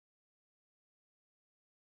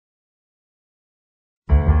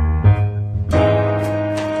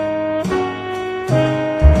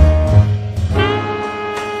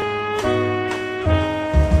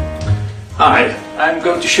Hi, I'm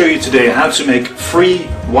going to show you today how to make free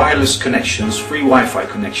wireless connections, free Wi-Fi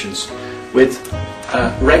connections with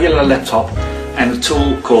a regular laptop and a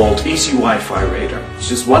tool called Easy Wi-Fi Radar. It's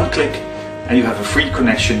just one click and you have a free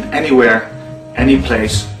connection anywhere, any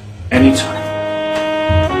place, anytime.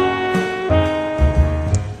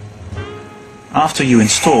 After you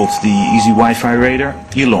installed the Easy Wi-Fi Radar,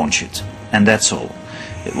 you launch it, and that's all.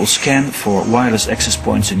 It will scan for wireless access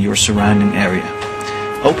points in your surrounding area.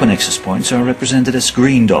 Open access points are represented as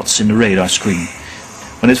green dots in the radar screen.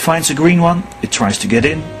 When it finds a green one, it tries to get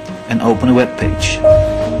in and open a web page.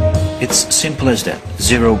 It's simple as that,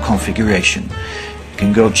 zero configuration. You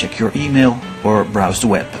can go check your email or browse the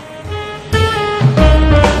web.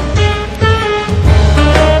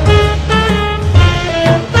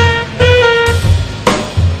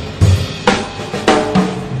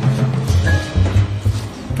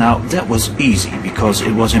 Now that was easy because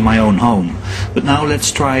it was in my own home, but now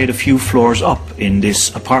let's try it a few floors up in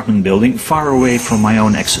this apartment building far away from my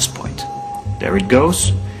own access point. There it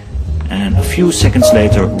goes, and a few seconds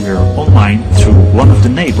later we're online through one of the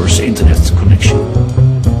neighbors' internet connection.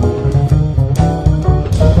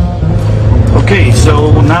 Okay,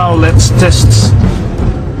 so now let's test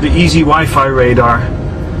the Easy Wi-Fi Radar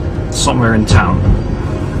somewhere in town.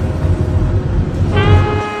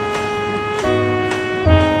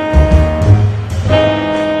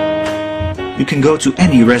 You can go to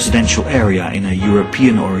any residential area in a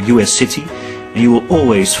European or US city and you will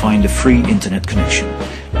always find a free internet connection,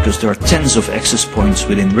 because there are tens of access points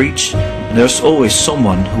within reach and there's always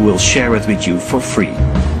someone who will share it with you for free.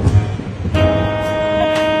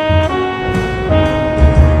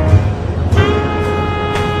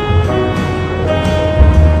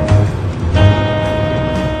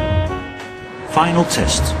 Final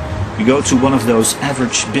test. You go to one of those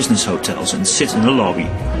average business hotels and sit in the lobby.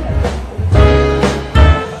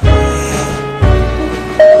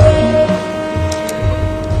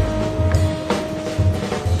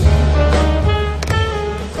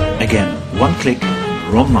 Again, one click,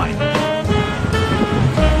 you're online.